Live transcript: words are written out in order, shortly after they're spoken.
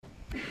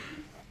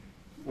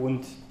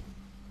Und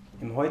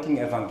im heutigen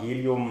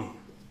Evangelium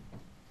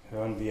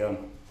hören wir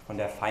von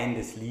der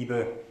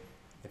Feindesliebe,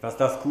 etwas,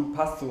 das gut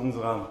passt zu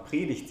unserer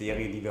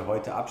Predigtserie, die wir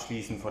heute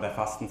abschließen vor der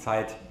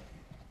Fastenzeit,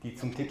 die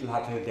zum Titel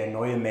hatte, der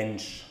neue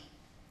Mensch,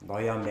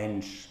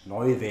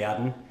 neu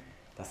werden.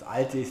 Das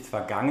Alte ist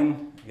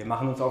vergangen, wir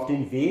machen uns auf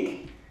den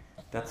Weg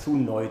dazu,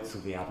 neu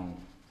zu werden.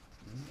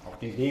 Auf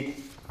den Weg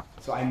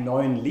zu einem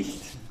neuen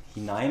Licht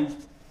hinein,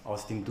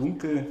 aus dem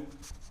Dunkel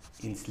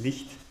ins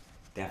Licht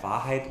der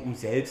Wahrheit, um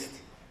selbst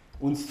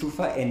uns zu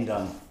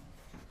verändern.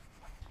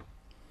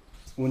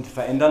 Und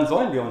verändern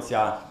sollen wir uns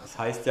ja. Das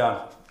heißt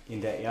ja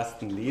in der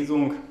ersten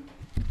Lesung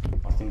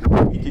aus dem Buch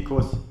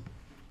Leviticus: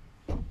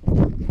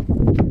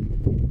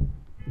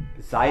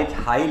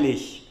 Seid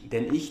heilig,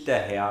 denn ich, der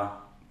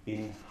Herr,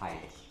 bin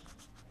heilig.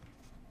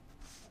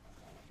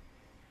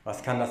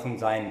 Was kann das nun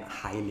sein,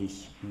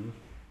 heilig?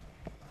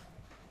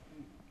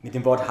 Mit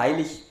dem Wort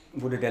heilig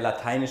wurde der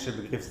lateinische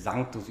Begriff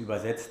sanctus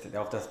übersetzt,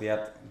 der auf das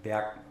Verb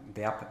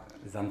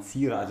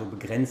sancire, also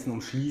begrenzen,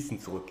 umschließen,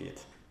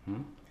 zurückgeht.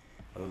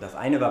 Also das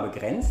eine war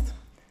begrenzt,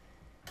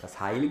 das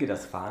Heilige,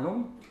 das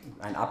Phanum,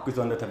 ein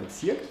abgesonderter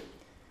Bezirk.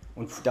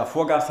 Und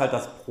davor gab es halt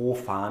das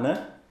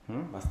Profane,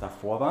 was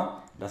davor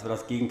war. Das war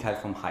das Gegenteil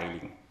vom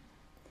Heiligen.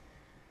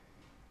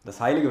 Das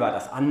Heilige war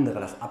das andere,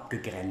 das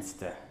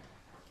Abgegrenzte.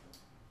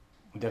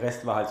 Und der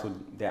Rest war halt so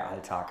der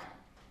Alltag.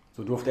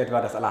 So durfte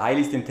etwa das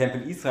Allerheiligste im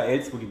Tempel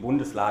Israels, wo die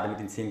Bundeslade mit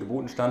den 10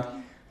 Geboten stand,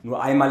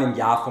 nur einmal im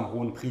Jahr vom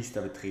hohen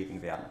Priester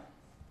betreten werden.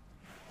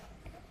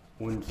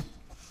 Und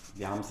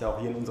wir haben es ja auch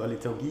hier in unserer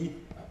Liturgie: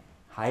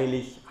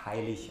 heilig,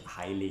 heilig,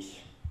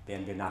 heilig,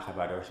 werden wir nachher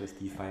bei der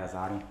Eucharistiefeier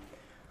sagen.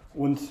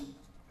 Und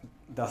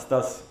dass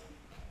das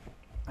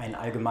ein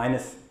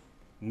allgemeines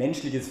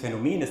menschliches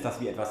Phänomen ist, dass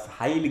wir etwas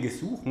Heiliges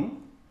suchen,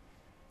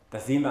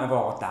 das sehen wir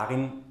einfach auch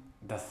darin,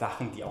 dass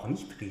Sachen, die auch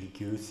nicht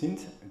religiös sind,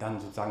 dann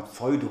sozusagen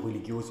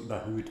pseudo-religiös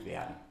überhöht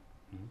werden.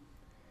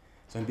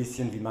 So ein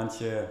bisschen wie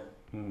manche,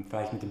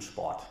 vielleicht mit dem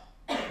Sport.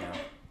 Ja.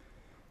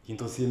 Ich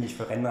interessiere mich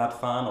für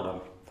Rennradfahren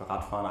oder für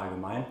Radfahren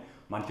allgemein.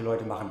 Manche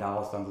Leute machen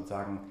daraus dann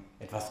sozusagen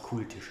etwas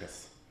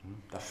Kultisches.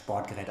 Das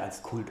Sportgerät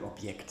als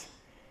Kultobjekt,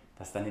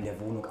 das dann in der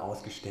Wohnung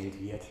ausgestellt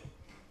wird,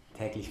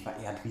 täglich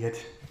verehrt wird.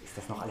 Ist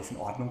das noch alles in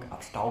Ordnung?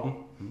 Abstauben.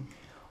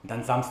 Und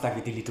dann Samstag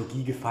wird die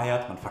Liturgie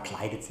gefeiert, man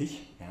verkleidet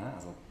sich, ja,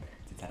 also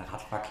zieht seine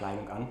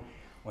Radverkleidung an,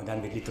 und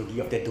dann wird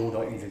Liturgie auf der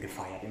Donauinsel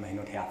gefeiert, immer hin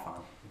und her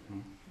fahren.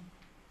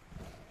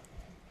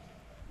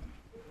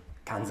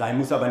 Kann sein,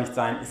 muss aber nicht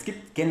sein. Es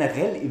gibt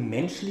generell im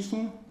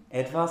Menschlichen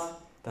etwas,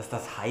 das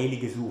das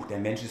Heilige sucht. Der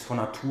Mensch ist von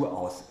Natur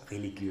aus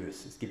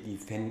religiös. Es gibt die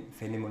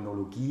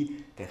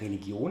Phänomenologie der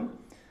Religion,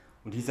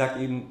 und die sagt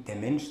eben, der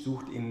Mensch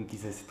sucht eben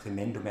dieses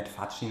Tremendum et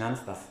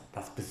fascinans,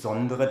 das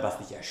Besondere, was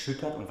dich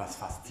erschüttert und was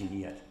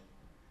fasziniert.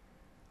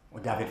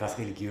 Und da wird was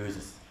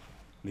Religiöses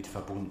mit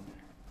verbunden.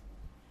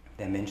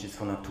 Der Mensch ist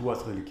von Natur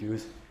aus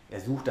religiös.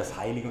 Er sucht das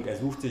Heilige und er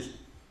sucht sich,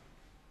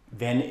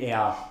 wenn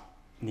er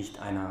nicht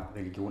einer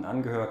Religion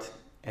angehört,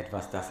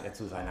 etwas, das er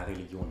zu seiner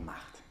Religion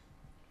macht.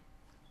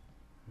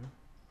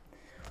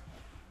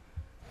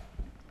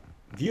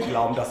 Wir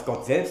glauben, dass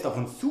Gott selbst auf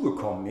uns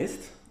zugekommen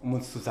ist, um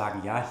uns zu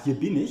sagen: Ja, hier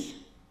bin ich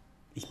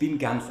bin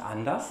ganz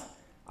anders,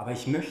 aber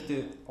ich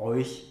möchte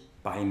euch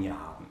bei mir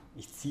haben.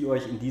 Ich ziehe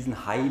euch in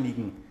diesen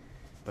heiligen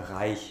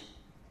Bereich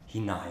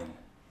hinein.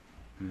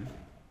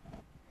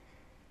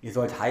 Ihr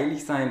sollt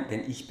heilig sein,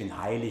 denn ich bin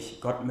heilig.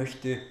 Gott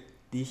möchte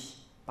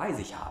dich bei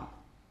sich haben.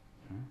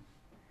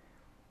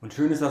 Und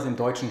schön ist das im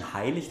Deutschen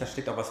heilig, da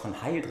steckt auch was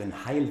von Heil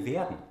drin, heil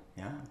werden.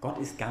 Ja? Gott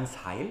ist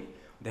ganz heil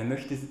und er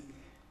möchte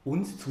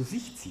uns zu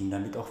sich ziehen,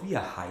 damit auch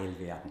wir heil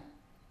werden.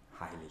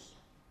 Heilig.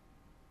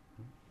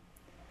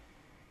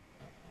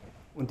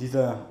 Und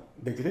dieser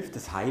Begriff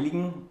des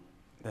Heiligen,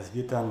 das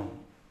wird dann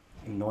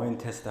im Neuen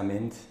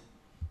Testament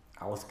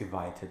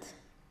ausgeweitet,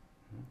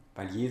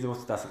 weil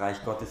Jesus das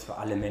Reich Gottes für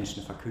alle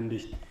Menschen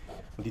verkündigt.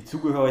 Und die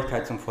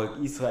Zugehörigkeit zum Volk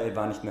Israel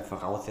war nicht mehr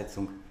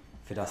Voraussetzung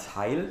für das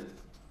Heil.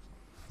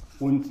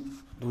 Und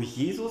durch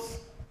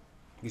Jesus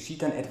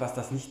geschieht dann etwas,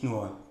 das nicht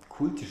nur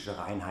kultische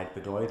Reinheit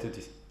bedeutet,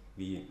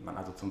 wie man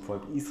also zum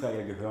Volk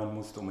Israel gehören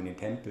musste, um in den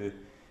Tempel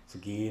zu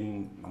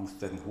gehen. Man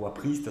musste ein hoher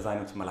Priester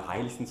sein, um zum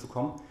Allerheiligsten zu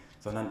kommen,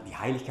 sondern die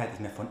Heiligkeit ist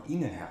mehr von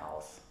innen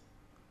heraus.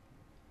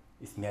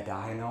 Ist mehr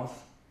da hinaus,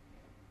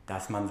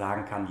 dass man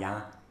sagen kann,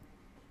 ja,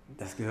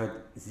 das gehört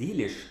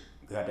seelisch,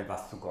 gehört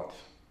etwas zu Gott.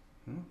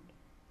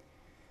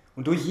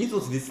 Und durch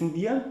Jesus wissen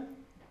wir,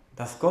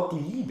 dass Gott die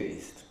Liebe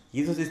ist.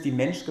 Jesus ist die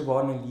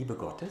menschgewordene Liebe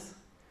Gottes.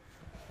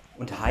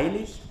 Und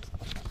heilig,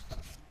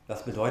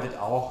 das bedeutet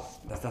auch,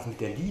 dass das mit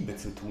der Liebe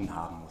zu tun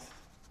haben muss.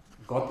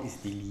 Gott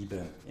ist die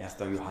Liebe. 1.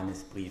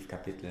 Johannesbrief,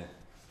 Kapitel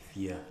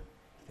 4,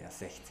 Vers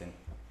 16.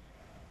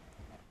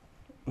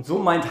 Und so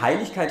meint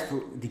Heiligkeit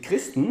für die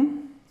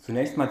Christen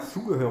zunächst mal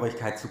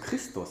Zugehörigkeit zu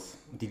Christus.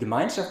 Und die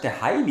Gemeinschaft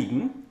der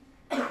Heiligen,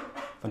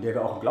 von der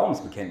wir auch im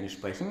Glaubensbekenntnis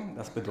sprechen,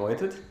 das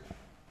bedeutet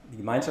die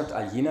Gemeinschaft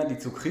all jener, die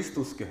zu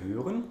Christus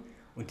gehören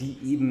und die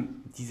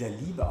eben dieser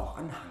Liebe auch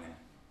anhangen,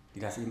 die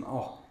das eben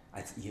auch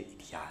als ihr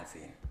Ideal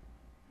sehen.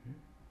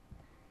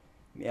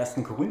 Im 1.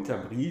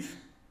 Korintherbrief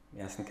im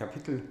ersten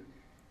Kapitel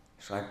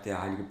schreibt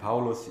der heilige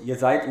Paulus: Ihr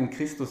seid in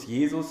Christus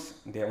Jesus,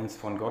 der uns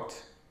von Gott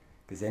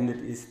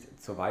gesendet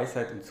ist, zur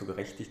Weisheit und zur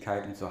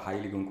Gerechtigkeit und zur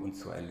Heiligung und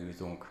zur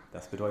Erlösung.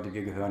 Das bedeutet,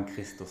 wir gehören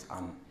Christus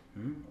an.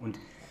 Und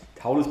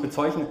Paulus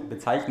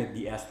bezeichnet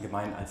die ersten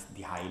Gemeinden als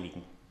die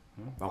Heiligen.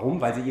 Warum?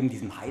 Weil sie eben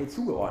diesem Heil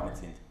zugeordnet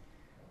sind,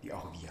 wie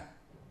auch wir.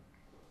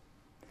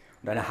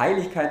 Und eine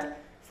Heiligkeit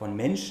von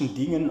Menschen,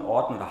 Dingen,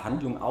 Orten oder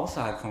Handlungen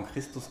außerhalb von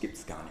Christus gibt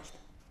es gar nicht.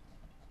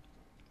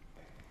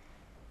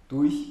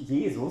 Durch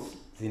Jesus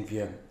sind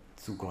wir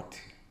zu Gott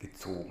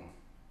gezogen.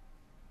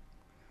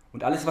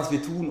 Und alles, was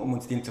wir tun, um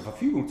uns dem zur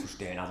Verfügung zu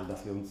stellen, also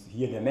dass wir uns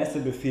hier in der Messe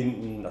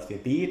befinden, dass wir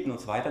beten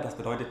und so weiter, das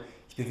bedeutet,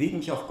 ich bewege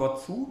mich auf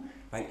Gott zu,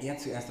 weil er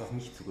zuerst auf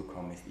mich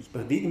zugekommen ist. Ich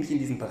bewege mich in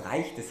diesen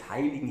Bereich des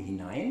Heiligen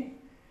hinein,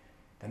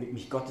 damit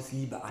mich Gottes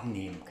Liebe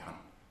annehmen kann,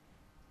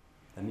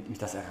 damit mich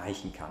das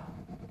erreichen kann.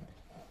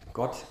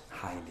 Gott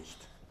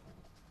heiligt.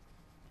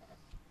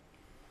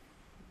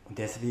 Und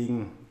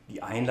deswegen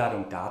die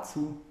Einladung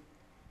dazu,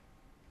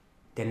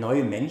 der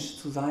neue Mensch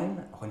zu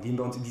sein, auch indem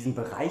wir uns in diesen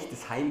Bereich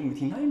des Heiligen mit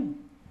hinein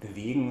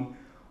bewegen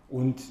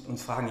und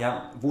uns fragen,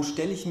 ja, wo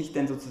stelle ich mich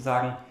denn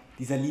sozusagen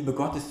dieser Liebe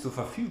Gottes zur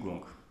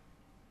Verfügung?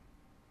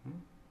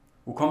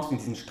 Wo kommst du in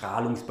diesen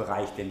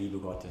Strahlungsbereich der Liebe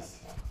Gottes?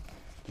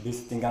 Du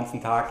bist den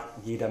ganzen Tag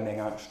jeder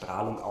Menge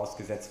Strahlung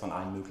ausgesetzt von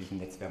allen möglichen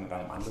Netzwerken und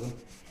allem anderen.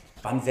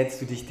 Wann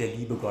setzt du dich der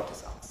Liebe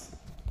Gottes aus?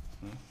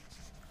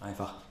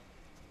 Einfach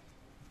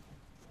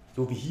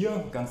so wie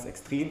hier, ganz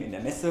extrem in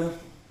der Messe,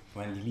 wo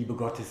man die Liebe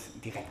Gottes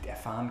direkt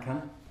erfahren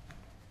kann.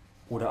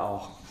 Oder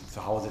auch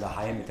zu Hause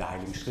daheim mit der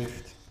Heiligen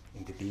Schrift,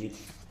 im Gebet,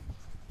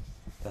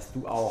 dass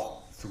du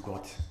auch zu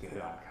Gott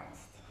gehören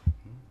kannst.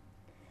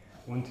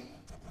 Und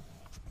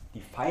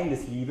die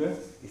Feindesliebe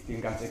ist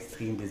eben ganz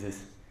extrem dieses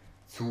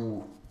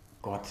zu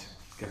Gott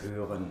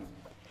gehören.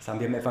 Das haben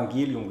wir im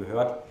Evangelium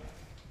gehört.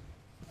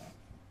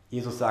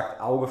 Jesus sagt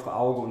Auge für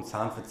Auge und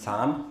Zahn für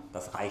Zahn,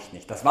 das reicht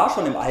nicht. Das war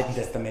schon im Alten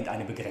Testament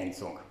eine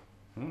Begrenzung.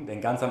 Denn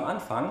ganz am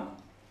Anfang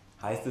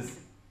heißt es,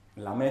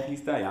 Lamech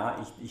hieß da,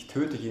 ja, ich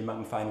töte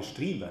jemanden für eine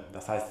Striebe.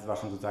 Das heißt, es war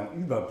schon sozusagen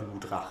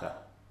Überblutrache.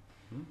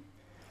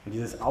 Und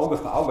dieses Auge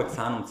für Auge,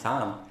 Zahn um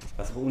Zahn,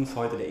 was für uns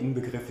heute der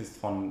Inbegriff ist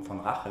von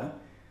Rache,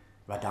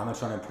 war damals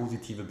schon eine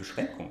positive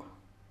Beschränkung.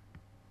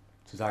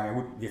 Zu sagen, ja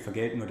gut, wir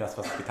vergelten nur das,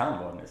 was getan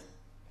worden ist.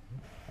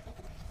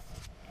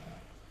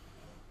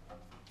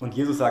 Und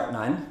Jesus sagt,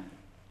 nein,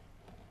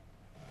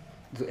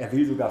 er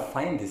will sogar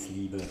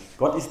Feindesliebe.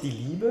 Gott ist die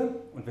Liebe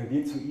und wenn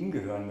wir zu ihm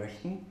gehören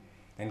möchten,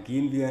 dann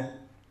gehen wir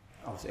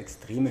aufs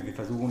Extreme, wir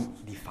versuchen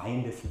die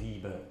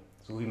Feindesliebe,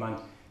 so wie man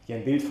hier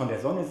ein Bild von der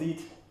Sonne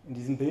sieht in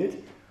diesem Bild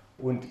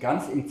und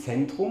ganz im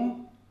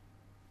Zentrum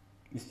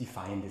ist die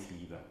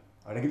Feindesliebe.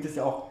 Aber da gibt es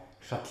ja auch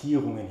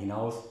Schattierungen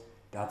hinaus,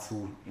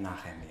 dazu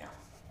nachher mehr.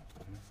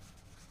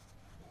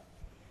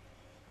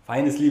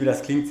 Feindesliebe,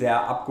 das klingt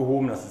sehr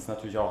abgehoben, das ist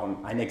natürlich auch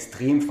ein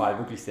Extremfall,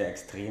 wirklich sehr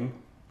extrem.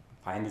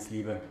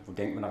 Feindesliebe, wo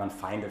denkt man daran,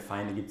 Feinde?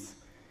 Feinde gibt es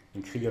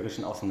in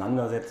kriegerischen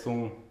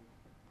Auseinandersetzungen,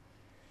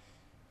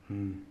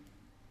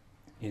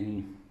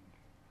 in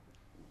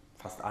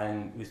fast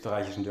allen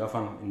österreichischen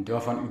Dörfern, in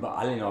Dörfern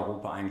überall in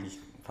Europa eigentlich,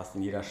 fast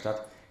in jeder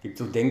Stadt, gibt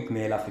es so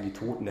Denkmäler für die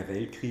Toten der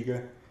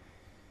Weltkriege.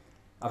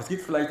 Aber es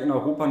gibt vielleicht in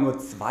Europa nur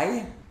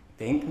 2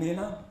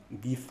 Denkmäler,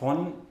 die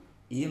von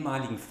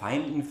ehemaligen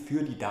Feinden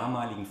für die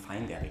damaligen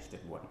Feinde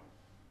errichtet wurden.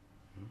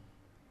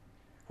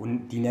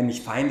 Und die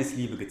nämlich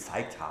Feindesliebe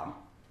gezeigt haben.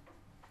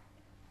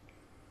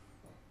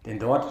 Denn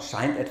dort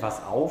scheint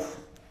etwas auf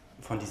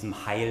von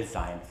diesem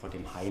Heilsein, von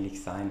dem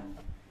Heiligsein.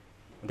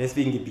 Und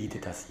deswegen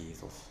gebietet das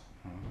Jesus.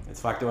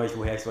 Jetzt fragt ihr euch,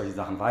 woher ich solche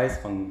Sachen weiß,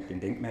 von den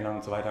Denkmälern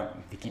und so weiter.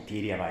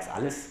 Wikipedia weiß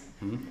alles.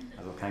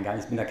 Also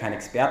ich bin da kein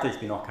Experte, ich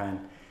bin auch kein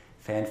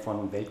Fan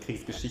von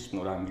Weltkriegsgeschichten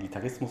oder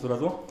Militarismus oder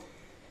so.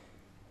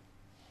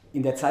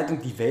 In der Zeitung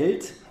Die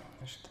Welt,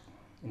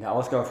 in der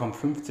Ausgabe vom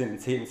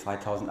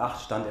 15.10.2008,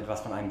 stand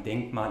etwas von einem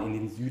Denkmal in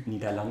den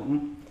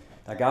Südniederlanden.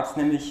 Da gab es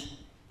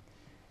nämlich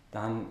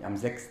dann am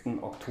 6.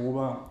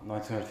 Oktober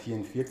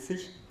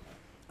 1944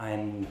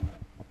 ein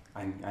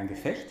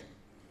Gefecht.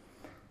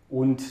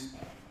 Und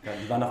ja,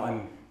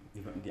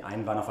 die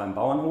einen waren auf einem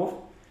Bauernhof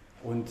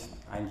und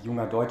ein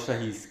junger Deutscher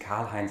hieß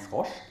Karl-Heinz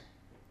Rosch.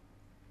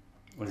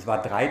 Und es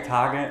war 3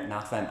 Tage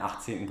nach seinem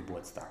 18.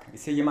 Geburtstag.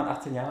 Ist hier jemand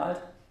 18 Jahre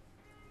alt?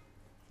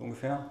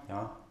 Ungefähr?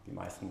 Ja, die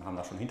meisten haben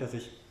das schon hinter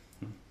sich.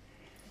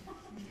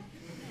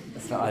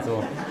 Das war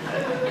also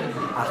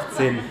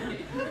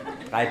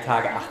 3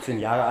 Tage 18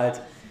 Jahre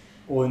alt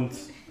und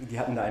die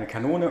hatten da eine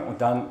Kanone und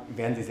dann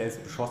werden sie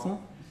selbst beschossen.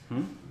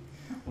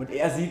 Und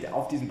er sieht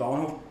auf diesem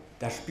Bauernhof,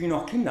 da spielen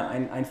noch Kinder,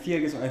 ein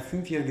 4-jähriges und ein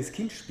 5-jähriges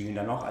Kind spielen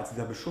da noch, als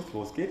dieser Beschuss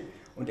losgeht.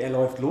 Und er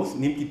läuft los,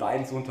 nimmt die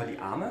beiden so unter die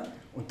Arme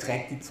und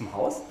trägt die zum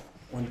Haus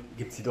und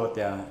gibt sie dort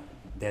der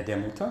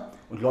Mutter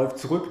und läuft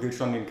zurück, will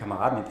schon den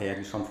Kameraden hinterher,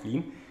 die schon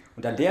fliehen.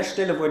 Und an der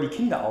Stelle, wo er die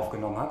Kinder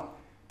aufgenommen hat,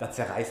 da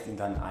zerreißt ihn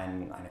dann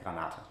eine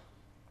Granate.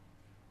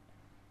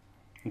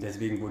 Und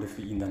deswegen wurde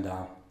für ihn dann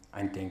da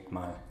ein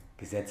Denkmal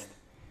gesetzt,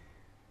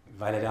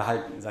 weil er da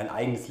halt sein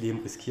eigenes Leben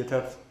riskiert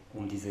hat,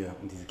 um diese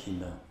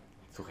Kinder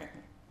zu retten.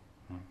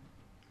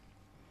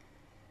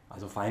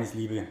 Also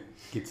Feindesliebe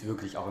gibt es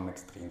wirklich auch im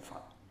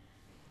Extremfall.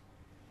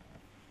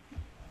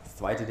 Das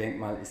zweite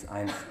Denkmal ist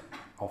eins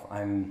auf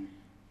einem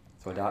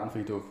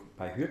Soldatenfriedhof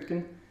bei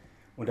Hürtgen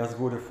und das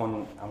wurde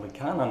von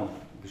Amerikanern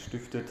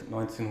gestiftet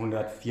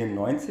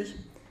 1994,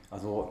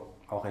 also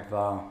auch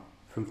etwa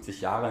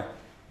 50 Jahre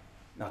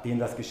nachdem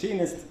das geschehen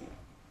ist.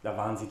 Da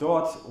waren sie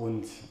dort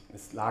und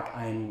es lag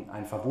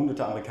ein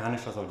verwundeter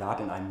amerikanischer Soldat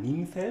in einem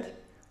Minenfeld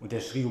und der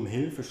schrie um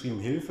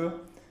Hilfe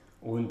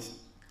und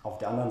auf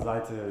der anderen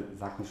Seite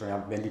sagten schon,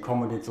 ja, wenn die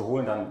kommen, um den zu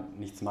holen, dann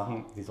nichts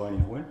machen, sie sollen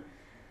ihn holen.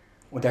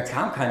 Und da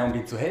kam keiner, um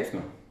dem zu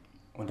helfen.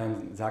 Und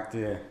dann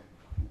sagte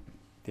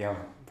der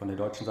von der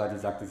deutschen Seite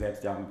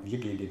selbst, ja, wir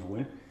gehen den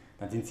holen.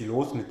 Dann sind sie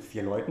los mit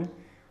 4 Leuten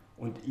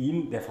und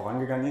ihn, der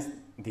vorangegangen ist,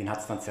 den hat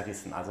es dann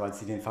zerrissen. Also als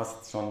sie den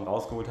fast schon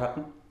rausgeholt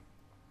hatten,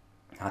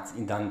 hat es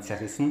ihn dann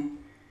zerrissen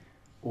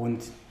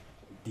und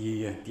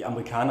die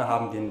Amerikaner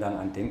haben den dann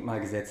ein Denkmal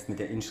gesetzt mit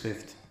der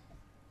Inschrift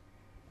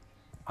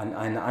an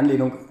eine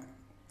Anlehnung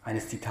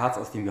eines Zitats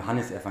aus dem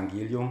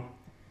Johannes-Evangelium: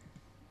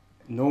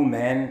 No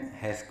man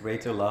has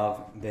greater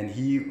love than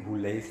he who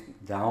lays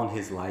down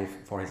his life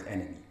for his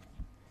enemy.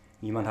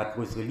 Niemand hat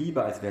größere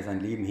Liebe, als wer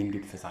sein Leben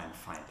hingibt für seinen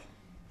Feind.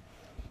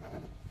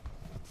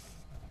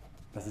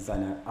 Das ist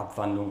eine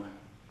Abwandlung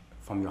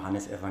vom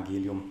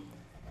Johannes-Evangelium,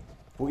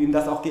 wo eben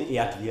das auch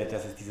geehrt wird,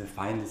 dass es diese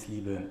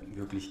Feindesliebe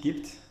wirklich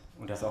gibt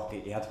und dass auch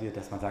geehrt wird,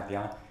 dass man sagt,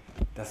 ja,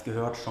 das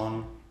gehört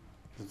schon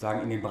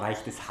sozusagen in den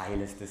Bereich des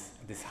Heiles,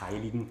 des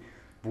Heiligen,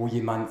 wo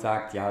jemand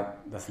sagt, ja,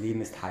 das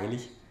Leben ist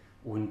heilig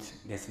und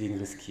deswegen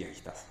riskiere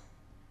ich das.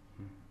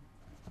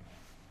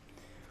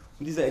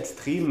 Und diese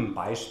extremen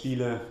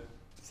Beispiele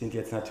sind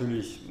jetzt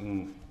natürlich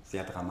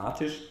sehr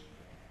dramatisch.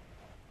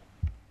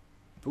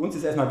 Für uns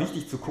ist erstmal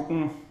wichtig zu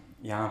gucken,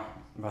 ja,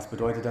 was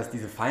bedeutet das,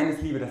 diese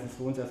Feindesliebe, das ist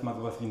für uns erstmal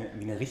sowas wie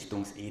eine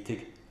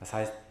Richtungsethik. Das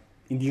heißt,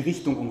 in die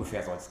Richtung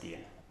ungefähr soll es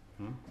gehen.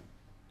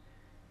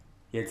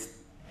 Jetzt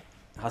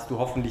hast du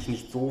hoffentlich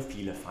nicht so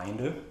viele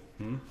Feinde,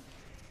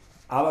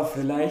 aber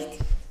vielleicht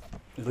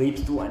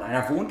lebst du in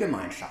einer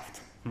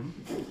Wohngemeinschaft.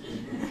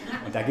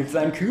 Und da gibt es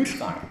einen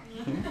Kühlschrank.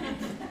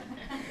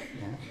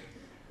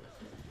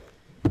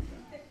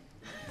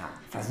 Na,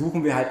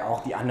 versuchen wir halt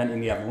auch, die anderen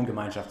in der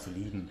Wohngemeinschaft zu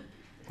lieben.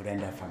 Oder in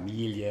der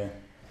Familie,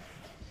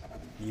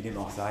 wie dem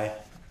auch sei.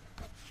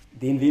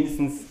 Denen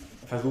wenigstens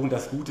versuchen,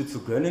 das Gute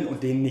zu gönnen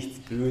und denen nichts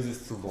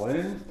Böses zu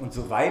wollen und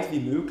so weit wie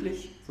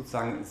möglich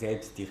sozusagen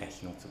selbst die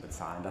Rechnung zu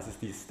bezahlen. Das ist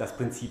das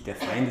Prinzip der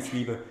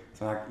Feindesliebe,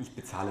 dass man sagt, ich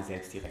bezahle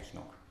selbst die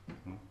Rechnung.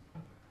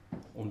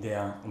 Um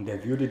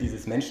der Würde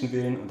dieses Menschen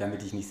willen und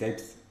damit ich nicht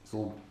selbst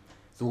so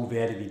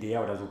werde wie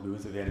der oder so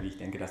böse werde, wie ich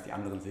denke, dass die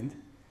anderen sind,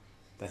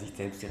 dass ich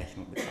selbst die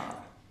Rechnung bezahle.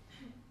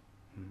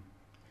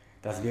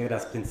 Das wäre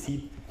das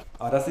Prinzip.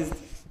 Aber das ist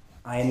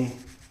eine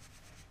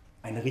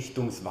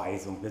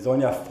Richtungsweisung. Wir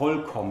sollen ja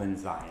vollkommen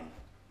sein.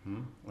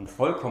 Und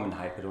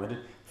Vollkommenheit bedeutet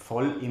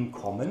voll im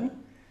Kommen.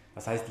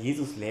 Das heißt,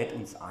 Jesus lädt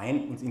uns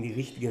ein, uns in die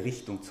richtige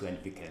Richtung zu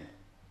entwickeln.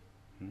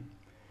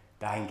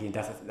 Dahingehend,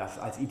 das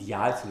als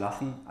Ideal zu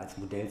lassen, als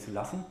Modell zu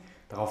lassen,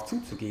 darauf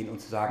zuzugehen und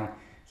zu sagen,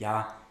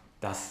 ja,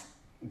 das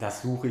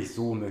suche ich,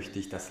 so möchte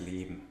ich das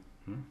leben.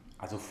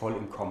 Also voll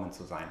im Kommen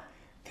zu sein.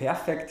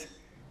 Perfekt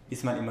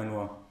ist man immer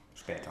nur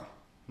später.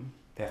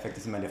 Perfekt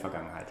ist immer in der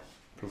Vergangenheit.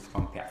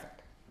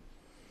 Plusquamperfekt.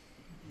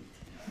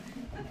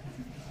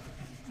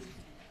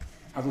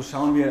 Also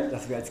schauen wir,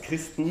 dass wir als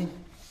Christen,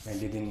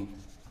 wenn wir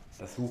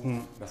das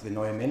suchen, dass wir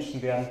neue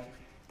Menschen werden,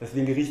 dass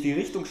wir in die richtige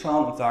Richtung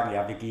schauen und sagen,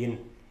 ja, wir gehen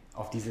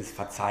auf dieses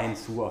Verzeihen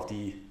zu, auf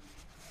die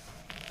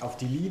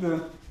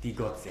Liebe, die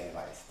Gott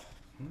selber ist.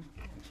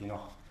 Und hier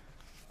noch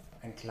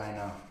ein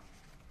kleiner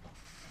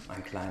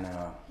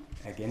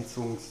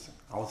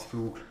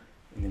Ergänzungsausflug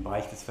in den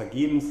Bereich des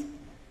Vergebens.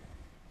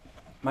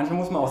 Manchmal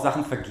muss man auch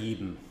Sachen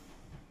vergeben,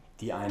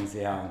 die einen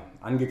sehr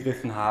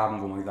angegriffen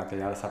haben, wo man gesagt hat,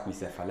 ja, das hat mich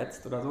sehr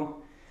verletzt oder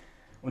so.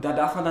 Und da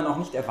darf man dann auch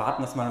nicht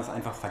erwarten, dass man das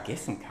einfach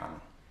vergessen kann.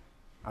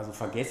 Also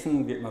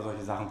vergessen wird man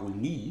solche Sachen wohl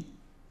nie.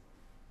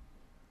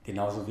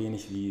 Genauso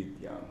wenig wie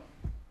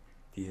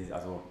diese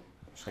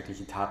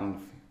schreckliche Taten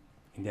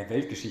in der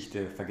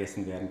Weltgeschichte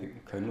vergessen werden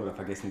können oder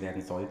vergessen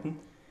werden sollten.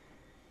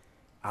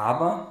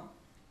 Aber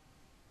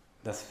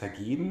das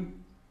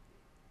Vergeben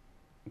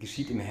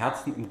geschieht im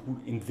Herzen,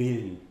 im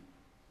Willen,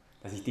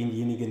 dass ich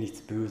demjenigen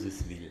nichts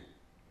Böses will.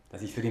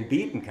 Dass ich für den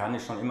beten kann,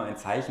 ist schon immer ein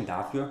Zeichen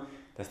dafür,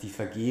 dass die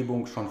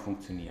Vergebung schon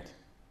funktioniert,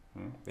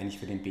 wenn ich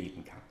für den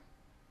beten kann.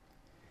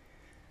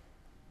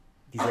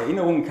 Diese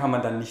Erinnerungen kann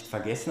man dann nicht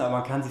vergessen, aber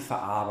man kann sie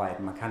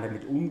verarbeiten, man kann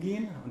damit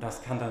umgehen und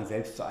das kann dann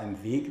selbst zu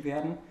einem Weg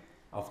werden,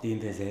 auf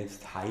dem wir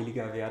selbst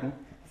heiliger werden,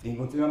 auf dem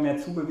wir uns immer mehr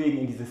zubewegen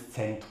in dieses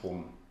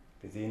Zentrum.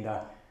 Wir sehen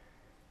da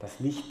das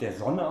Licht der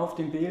Sonne auf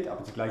dem Bild,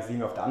 aber zugleich sehen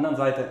wir auf der anderen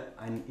Seite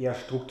einen eher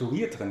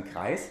strukturierteren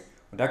Kreis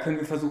und da können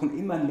wir versuchen,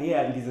 immer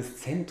näher in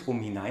dieses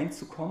Zentrum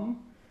hineinzukommen,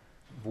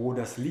 wo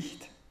das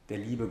Licht der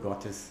Liebe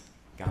Gottes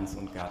ganz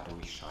und gar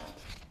durchscheint.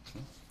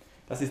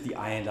 Das ist die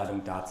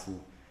Einladung dazu,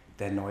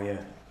 der neue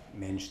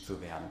Mensch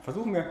zu werden.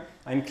 Versuchen wir,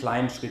 einen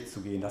kleinen Schritt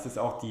zu gehen. Das ist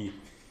auch die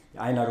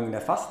Einladung in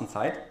der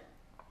Fastenzeit.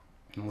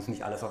 Man muss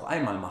nicht alles auf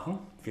einmal machen,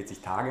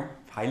 40 Tage,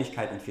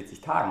 Heiligkeit in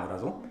 40 Tagen oder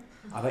so,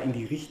 aber in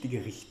die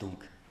richtige Richtung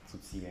zu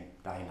zielen,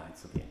 da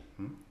hineinzugehen.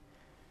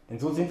 Denn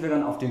so sind wir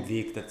dann auf dem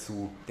Weg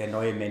dazu, der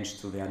neue Mensch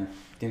zu werden,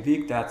 dem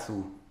Weg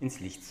dazu, ins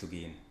Licht zu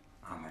gehen.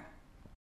 Amen.